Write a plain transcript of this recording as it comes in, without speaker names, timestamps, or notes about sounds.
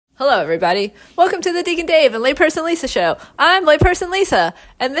Hello, everybody. Welcome to the Deacon Dave and Layperson Lisa show. I'm Layperson Lisa,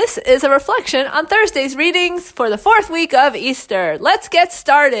 and this is a reflection on Thursday's readings for the fourth week of Easter. Let's get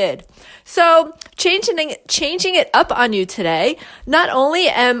started. So, changing it up on you today, not only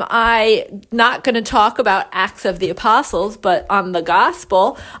am I not going to talk about Acts of the Apostles, but on the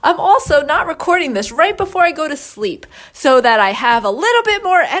Gospel, I'm also not recording this right before I go to sleep so that I have a little bit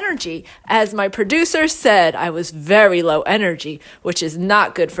more energy. As my producer said, I was very low energy, which is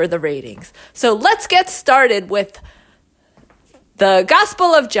not good for the ratings. So let's get started with the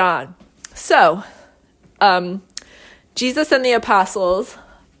Gospel of John. So, Jesus and the apostles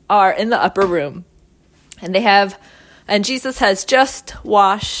are in the upper room, and Jesus has just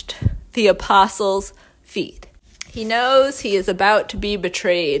washed the apostles' feet. He knows he is about to be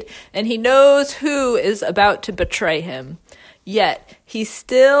betrayed, and he knows who is about to betray him. Yet, he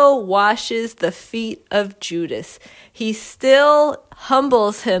still washes the feet of Judas. He still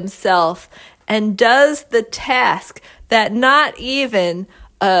humbles himself and does the task that not even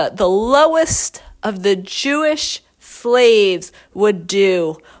the lowest of the Jewish slaves would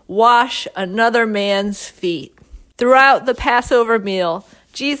do: wash another man's feet. Throughout the Passover meal,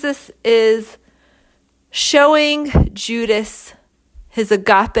 Jesus is showing Judas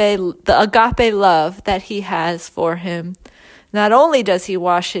the agape love that he has for him. Not only does he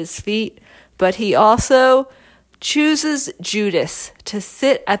wash his feet, but he also chooses Judas to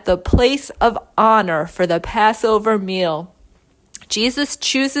sit at the place of honor for the Passover meal. Jesus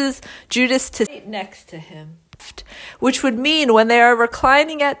chooses Judas to sit next to him, which would mean when they are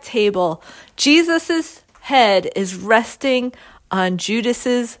reclining at table, Jesus' head is resting on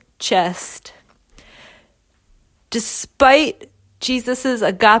Judas's chest. Despite Jesus'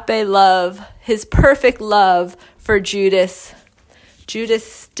 agape love, his perfect love for Judas, Judas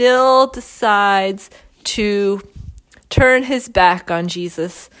still decides to turn his back on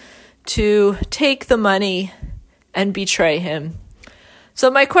Jesus, to take the money and betray him. So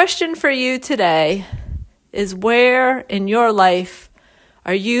my question for you today is, where in your life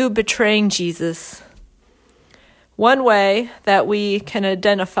are you betraying Jesus? One way that we can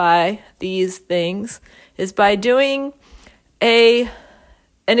identify these things is by doing an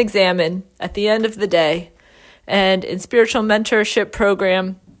examine at the end of the day. And in spiritual mentorship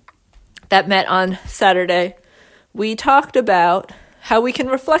program that met on Saturday, we talked about how we can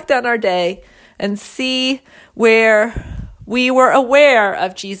reflect on our day and see where we were aware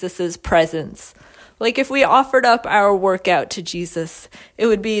of Jesus's presence. Like if we offered up our workout to Jesus, it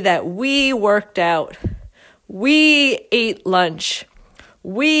would be that we worked out, we ate lunch,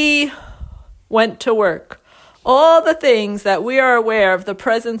 we went to work. All the things that we are aware of the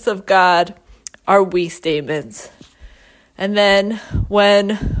presence of God are we statements. And then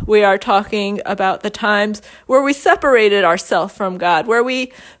when we are talking about the times where we separated ourselves from God, where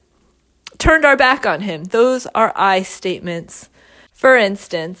we turned our back on him, those are I statements. For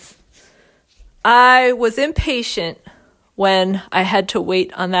instance, I was impatient when I had to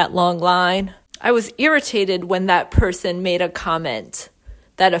wait on that long line. I was irritated when that person made a comment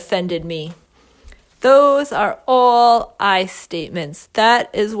that offended me. Those are all I statements.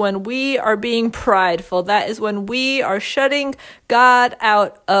 That is when we are being prideful. That is when we are shutting God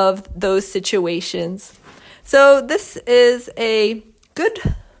out of those situations. So this is a good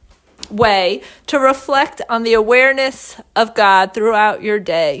way to reflect on the awareness of God throughout your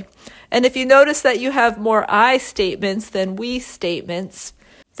day. And if you notice that you have more I statements than we statements,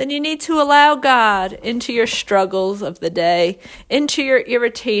 then you need to allow God into your struggles of the day, into your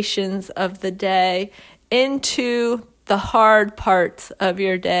irritations of the day, into the hard parts of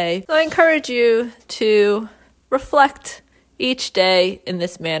your day. So I encourage you to reflect each day in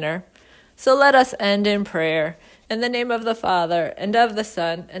this manner. So let us end in prayer. In the name of the Father, and of the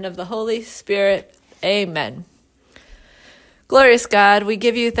Son, and of the Holy Spirit. Amen. Glorious God, we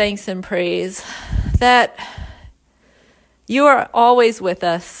give you thanks and praise that you are always with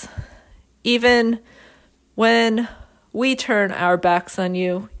us, even when we turn our backs on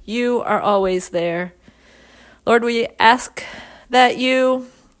you. You are always there. Lord, we ask that you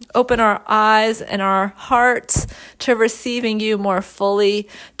open our eyes and our hearts to receiving you more fully,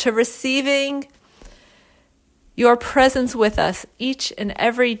 to receiving your presence with us each and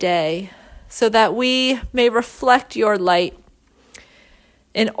every day, so that we may reflect your light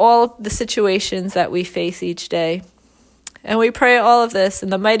in all the situations that we face each day. And we pray all of this in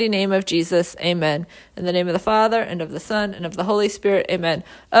the mighty name of Jesus. Amen. In the name of the Father, and of the Son, and of the Holy Spirit. Amen.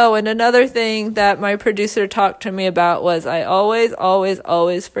 Oh, and another thing that my producer talked to me about was I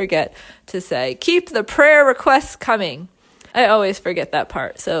always forget to say, keep the prayer requests coming. I always forget that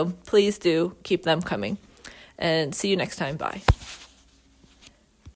part. So please do keep them coming. And see you next time. Bye.